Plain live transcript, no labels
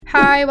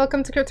Hi,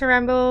 welcome to Crypto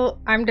Ramble.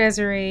 I'm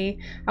Desiree.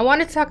 I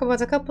wanted to talk about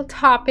a couple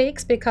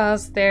topics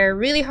because they're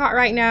really hot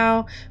right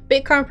now.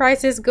 Bitcoin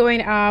prices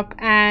going up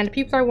and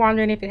people are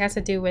wondering if it has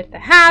to do with the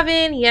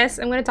halving. Yes,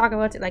 I'm going to talk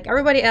about it like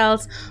everybody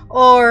else,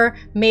 or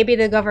maybe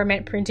the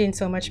government printing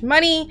so much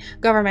money,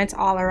 governments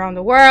all around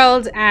the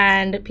world,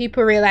 and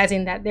people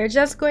realizing that they're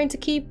just going to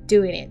keep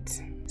doing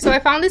it. So I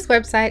found this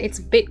website, it's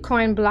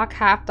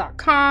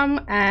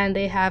bitcoinblockhalf.com, and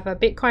they have a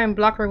Bitcoin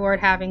block reward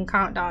halving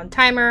countdown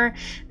timer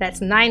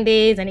that's 9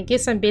 days, and it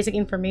gives some basic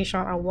information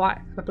on what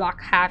the block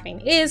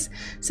halving is.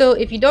 So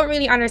if you don't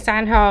really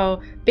understand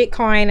how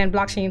Bitcoin and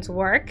blockchains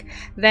work,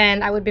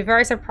 then I would be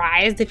very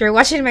surprised. If you're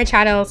watching my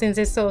channel, since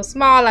it's so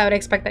small, I would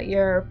expect that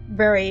you're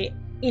very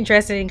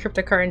interested in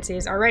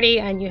cryptocurrencies already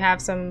and you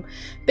have some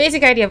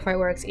basic idea of how it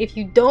works. If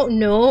you don't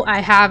know, I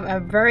have a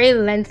very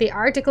lengthy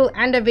article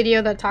and a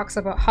video that talks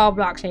about how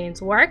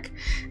blockchains work,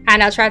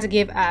 and I'll try to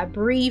give a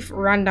brief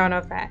rundown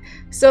of that.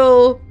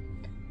 So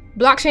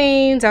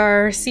blockchains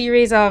are a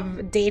series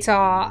of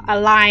data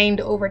aligned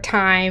over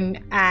time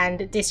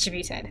and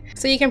distributed.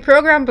 So you can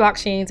program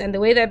blockchains, and the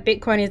way that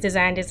Bitcoin is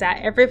designed is that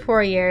every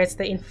 4 years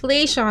the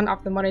inflation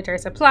of the monetary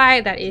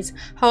supply, that is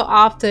how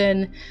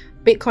often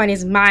Bitcoin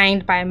is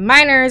mined by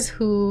miners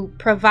who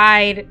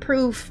provide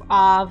proof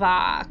of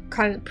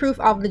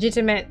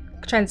legitimate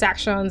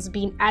transactions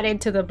being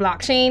added to the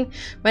blockchain.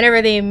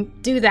 Whenever they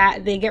do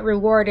that, they get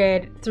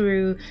rewarded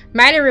through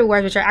mining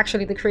rewards, which are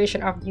actually the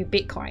creation of new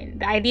Bitcoin.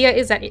 The idea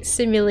is that it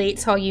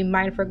simulates how you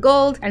mine for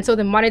gold, and so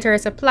the monetary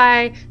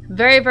supply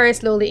very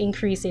slowly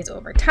increases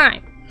over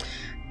time.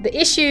 The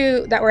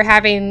issue that we're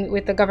having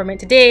with the government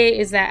today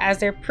is that as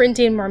they're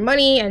printing more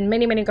money, and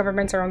many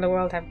governments around the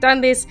world have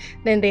done this,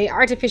 then they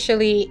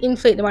artificially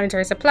inflate the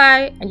monetary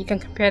supply. And you can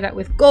compare that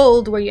with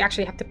gold, where you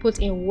actually have to put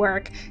in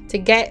work to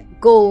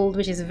get gold,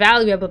 which is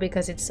valuable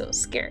because it's so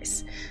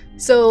scarce.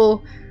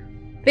 So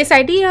this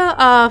idea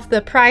of the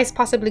price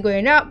possibly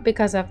going up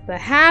because of the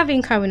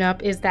halving coming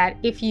up is that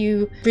if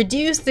you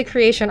reduce the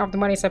creation of the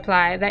money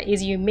supply, that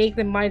is, you make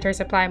the monetary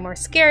supply more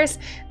scarce,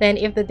 then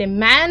if the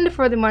demand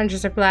for the monetary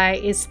supply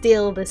is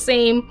still the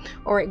same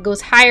or it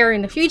goes higher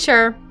in the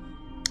future,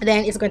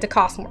 then it's going to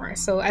cost more.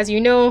 So as you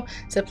know,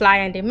 supply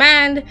and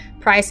demand,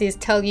 prices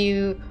tell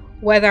you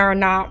whether or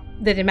not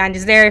the demand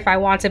is there. If I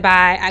want to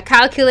buy a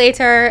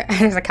calculator, and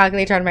there's a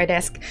calculator on my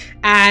desk,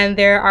 and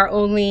there are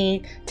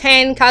only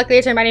 10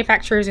 calculator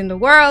manufacturers in the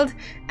world,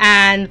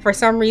 and for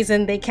some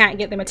reason they can't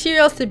get the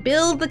materials to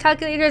build the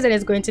calculators, and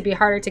it's going to be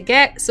harder to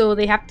get, so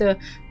they have to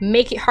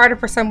make it harder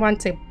for someone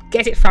to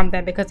get it from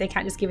them because they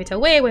can't just give it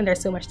away when there's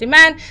so much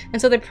demand,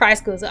 and so the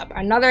price goes up.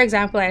 Another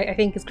example I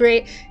think is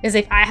great is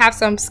if I have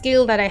some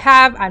skill that I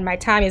have and my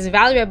time is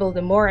valuable,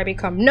 the more I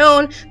become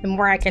known, the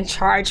more I can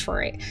charge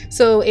for it.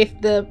 So if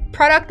the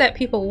product that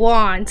people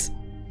want,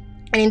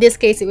 and in this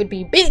case it would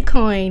be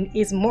Bitcoin,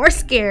 is more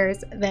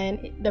scarce,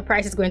 then the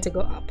price is going to go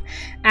up.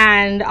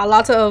 And a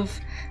lot of,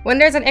 when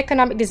there's an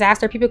economic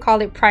disaster, people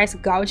call it price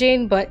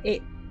gouging, but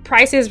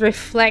prices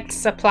reflect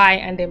supply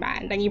and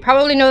demand, and you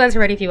probably know that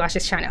already if you watch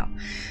this channel.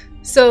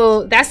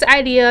 So that's the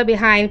idea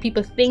behind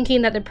people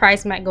thinking that the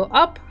price might go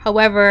up.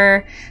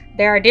 However,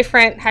 there are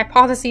different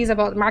hypotheses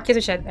about markets,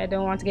 which I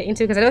don't want to get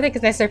into because I don't think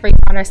it's necessary for you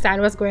to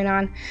understand what's going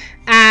on.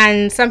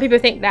 And some people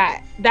think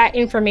that that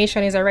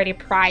information is already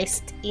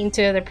priced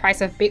into the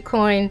price of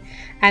Bitcoin.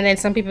 And then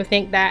some people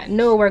think that,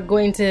 no, we're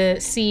going to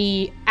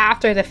see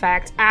after the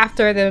fact,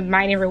 after the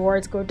mining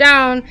rewards go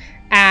down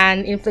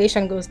and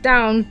inflation goes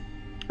down,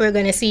 we're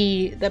going to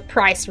see the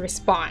price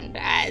respond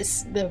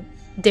as the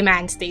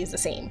demand stays the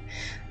same.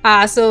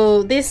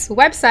 So this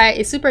website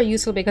is super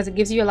useful because it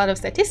gives you a lot of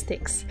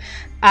statistics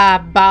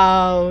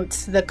about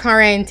the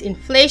current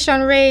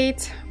inflation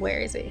rate. Where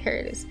is it? Here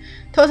it is.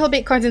 Total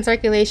Bitcoins in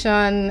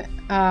circulation,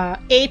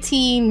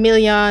 18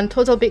 million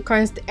total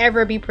Bitcoins to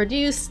ever be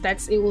produced.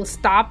 It will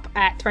stop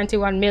at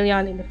 21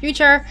 million in the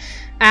future.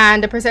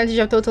 And the percentage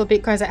of total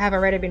Bitcoins that have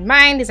already been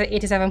mined is at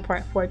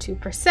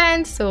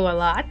 87.42%, so a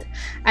lot.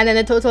 And then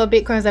the total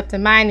Bitcoins left to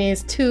mine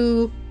is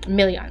 2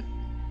 million.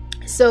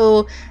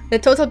 So the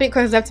total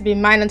Bitcoins left to be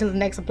mined until the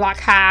next block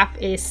half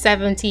is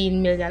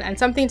 17 million. And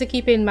something to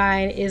keep in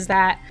mind is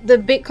that the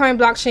Bitcoin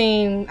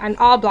blockchain and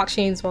all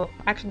blockchains, well,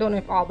 I actually don't know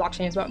if all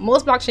blockchains, but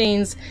most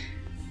blockchains,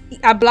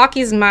 a block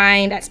is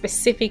mined at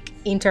specific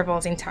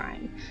intervals in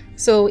time.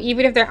 So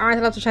even if there aren't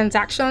a lot of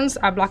transactions,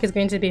 a block is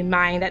going to be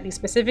mined at these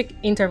specific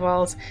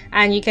intervals,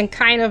 and you can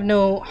kind of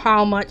know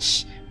how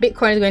much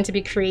Bitcoin is going to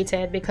be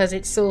created because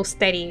it's so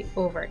steady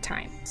over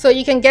time. So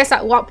you can guess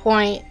at what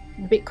point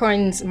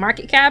Bitcoin's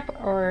market cap,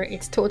 or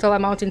its total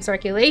amount in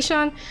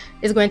circulation,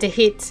 is going to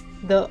hit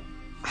the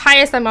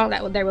highest amount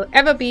that there will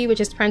ever be,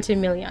 which is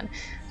 21 million.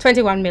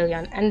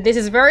 And this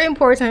is very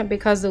important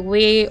because the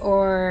way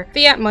our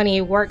fiat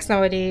money works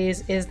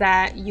nowadays is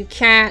that you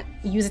can't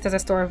use it as a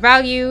store of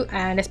value,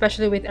 and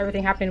especially with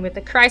everything happening with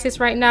the crisis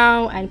right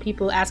now and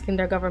people asking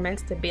their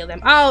governments to bail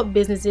them out,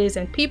 businesses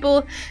and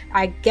people.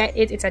 I get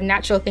it, it's a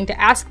natural thing to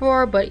ask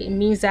for, but it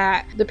means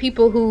that the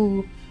people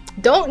who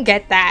don't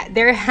get that,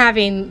 they're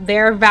having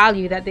their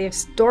value that they've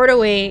stored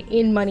away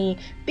in money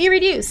be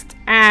reduced.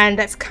 And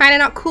that's kind of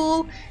not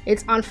cool.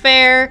 It's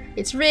unfair,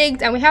 it's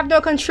rigged, and we have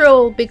no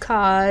control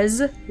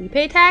because we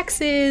pay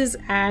taxes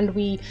and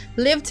we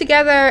live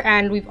together,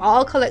 and we've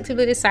all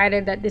collectively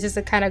decided that this is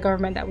the kind of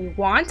government that we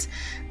want.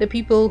 The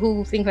people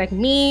who think like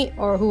me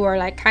or who are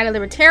like kind of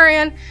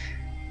libertarian,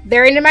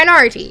 they're in the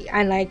minority.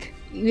 And like,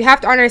 you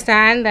have to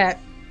understand that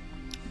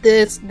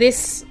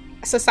this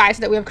society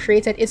that we have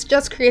created, it's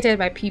just created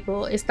by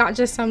people. It's not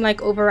just some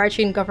like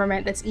overarching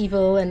government that's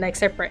evil and like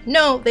separate.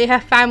 No, they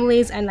have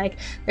families, and like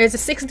there's a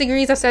 6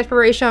 degrees of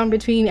separation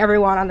between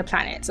everyone on the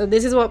planet. So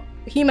this is what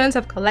humans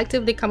have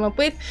collectively come up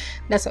with.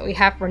 That's what we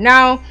have for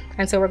now,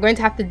 and so we're going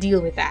to have to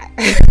deal with that.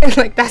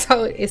 Like, that's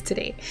how it is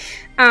today.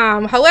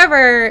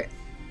 However,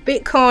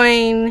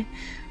 Bitcoin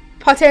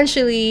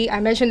potentially, I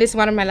mentioned this in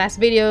one of my last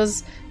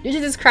videos, due to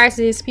this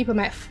crisis, people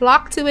might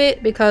flock to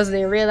it because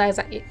they realize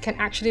that it can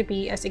actually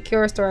be a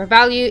secure store of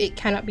value. It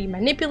cannot be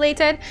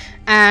manipulated,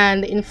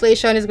 and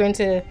inflation is going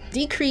to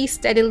decrease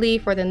steadily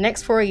for the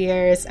next 4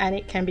 years, and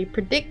it can be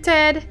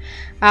predicted.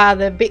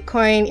 The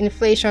Bitcoin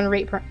inflation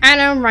rate per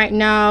annum right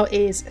now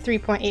is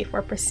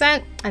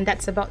 3.84%, and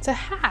that's about to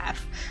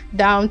halve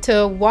down to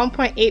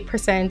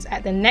 1.8%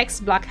 at the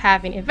next block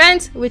halving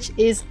event, which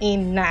is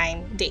in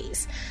 9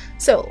 days.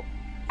 So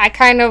I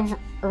kind of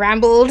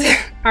rambled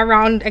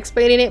around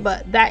explaining it,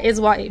 but that is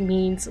what it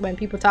means when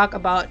people talk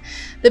about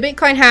the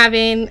Bitcoin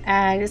halving,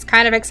 and it's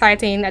kind of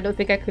exciting. I don't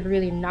think I could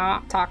really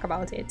not talk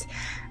about it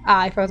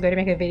if I was going to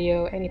make a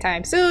video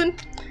anytime soon.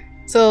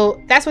 So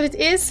that's what it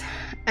is,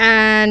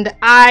 and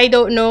I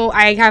don't know,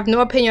 I have no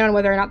opinion on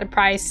whether or not the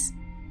price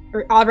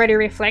already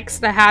reflects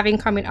the halving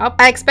coming up.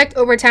 I expect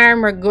over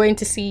time we're going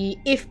to see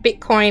if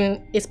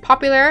Bitcoin is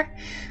popular,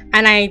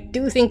 and I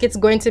do think it's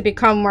going to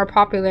become more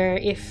popular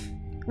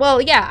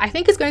well, yeah, I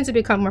think it's going to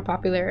become more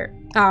popular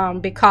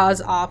because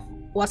of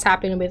what's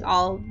happening with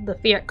all the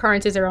fiat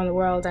currencies around the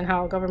world and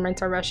how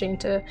governments are rushing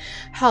to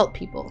help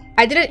people.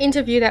 I did an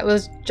interview that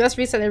was just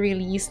recently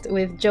released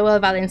with Joel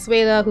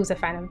Valenzuela, who's a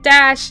fan of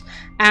Dash,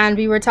 and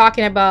we were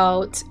talking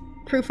about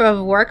proof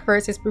of work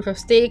versus proof of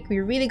stake.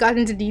 We really got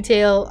into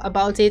detail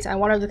about it,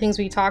 and one of the things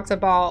we talked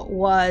about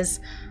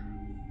was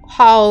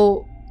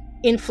how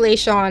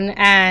inflation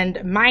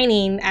and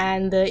mining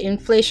and the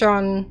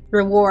inflation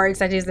rewards,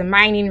 that is the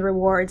mining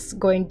rewards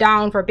going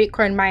down for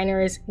Bitcoin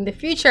miners in the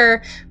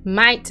future,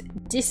 might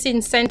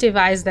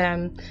disincentivize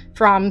them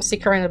from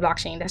securing the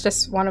blockchain. That's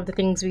just one of the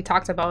things we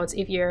talked about.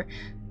 If you're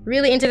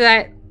really into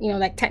that, you know,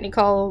 like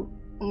technical,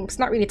 it's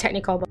not really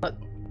technical, but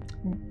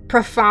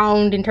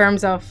profound in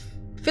terms of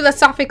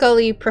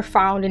philosophically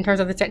profound in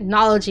terms of the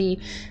technology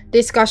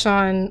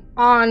discussion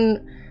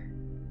on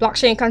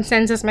blockchain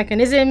consensus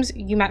mechanisms,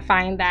 you might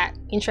find that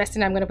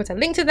interesting. I'm going to put a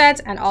link to that,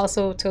 and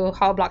also to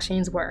how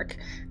blockchains work,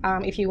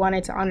 if you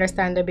wanted to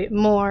understand a bit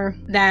more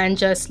than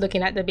just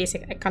looking at the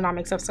basic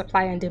economics of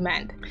supply and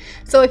demand.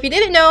 So if you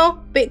didn't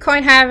know,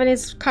 Bitcoin halving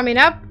is coming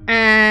up,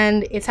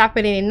 and it's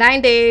happening in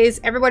 9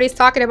 days. Everybody's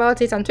talking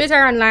about it on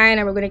Twitter, online,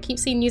 and we're going to keep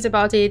seeing news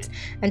about it.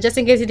 And just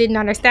in case you didn't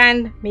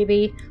understand,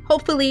 maybe,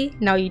 hopefully,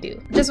 now you do.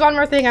 Just one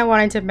more thing I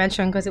wanted to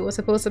mention, because it was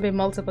supposed to be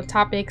multiple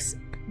topics,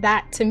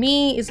 that to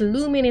me is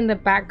looming in the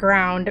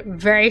background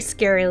very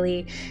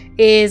scarily,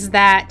 is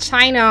that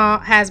China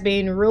has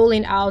been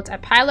rolling out a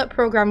pilot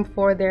program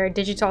for their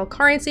digital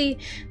currency.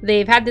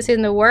 They've had this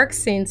in the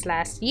works since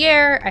last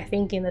year. I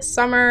think in the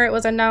summer it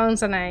was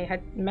announced, and I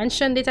had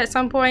mentioned it at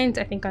some point.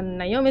 I think on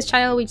Naomi's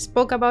channel we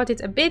spoke about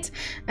it a bit,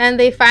 and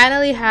they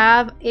finally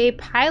have a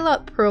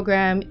pilot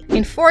program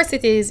in 4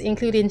 cities,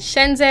 including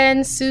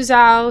Shenzhen,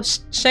 Suzhou,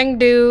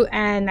 Chengdu,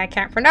 and I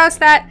can't pronounce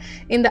that,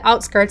 in the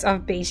outskirts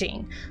of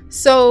Beijing.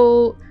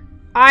 So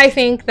I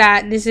think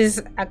that this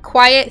is a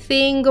quiet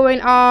thing going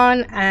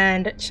on,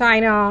 and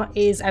China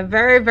is a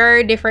very,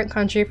 very different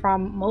country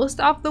from most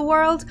of the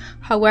world.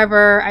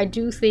 However, I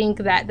do think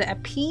that the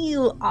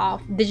appeal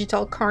of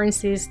digital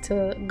currencies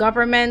to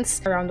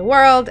governments around the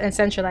world and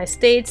centralized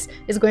states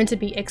is going to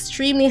be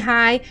extremely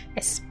high,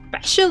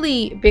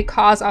 especially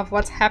because of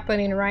what's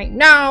happening right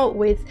now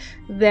with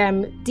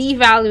them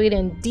devaluing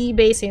and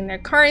debasing their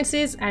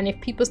currencies. And if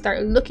people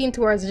start looking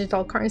towards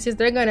digital currencies,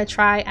 they're going to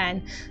try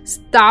and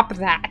stop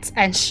that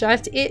and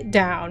shut it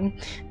down,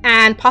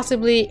 and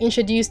possibly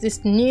introduce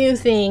this new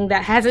thing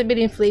that hasn't been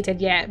inflated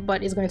yet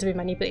but is going to be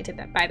manipulated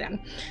by them.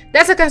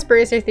 That's a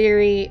conspiracy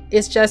theory.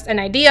 It's just an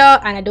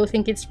idea, and I don't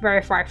think it's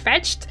very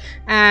far-fetched,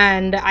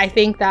 and I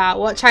think that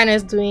what China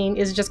is doing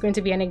is just going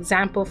to be an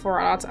example for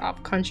a lot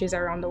of countries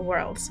around the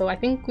world. So I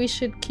think we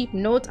should keep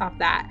note of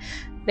that.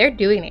 They're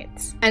doing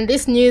it. And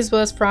this news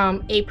was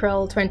from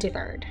April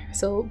 23rd,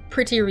 so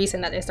pretty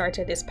recent that they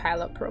started this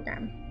pilot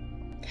program.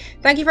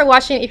 Thank you for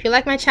watching. If you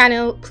like my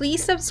channel,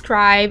 please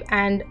subscribe,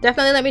 and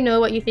definitely let me know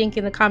what you think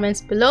in the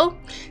comments below.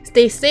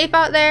 Stay safe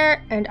out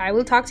there, and I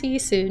will talk to you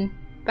soon.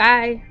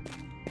 Bye.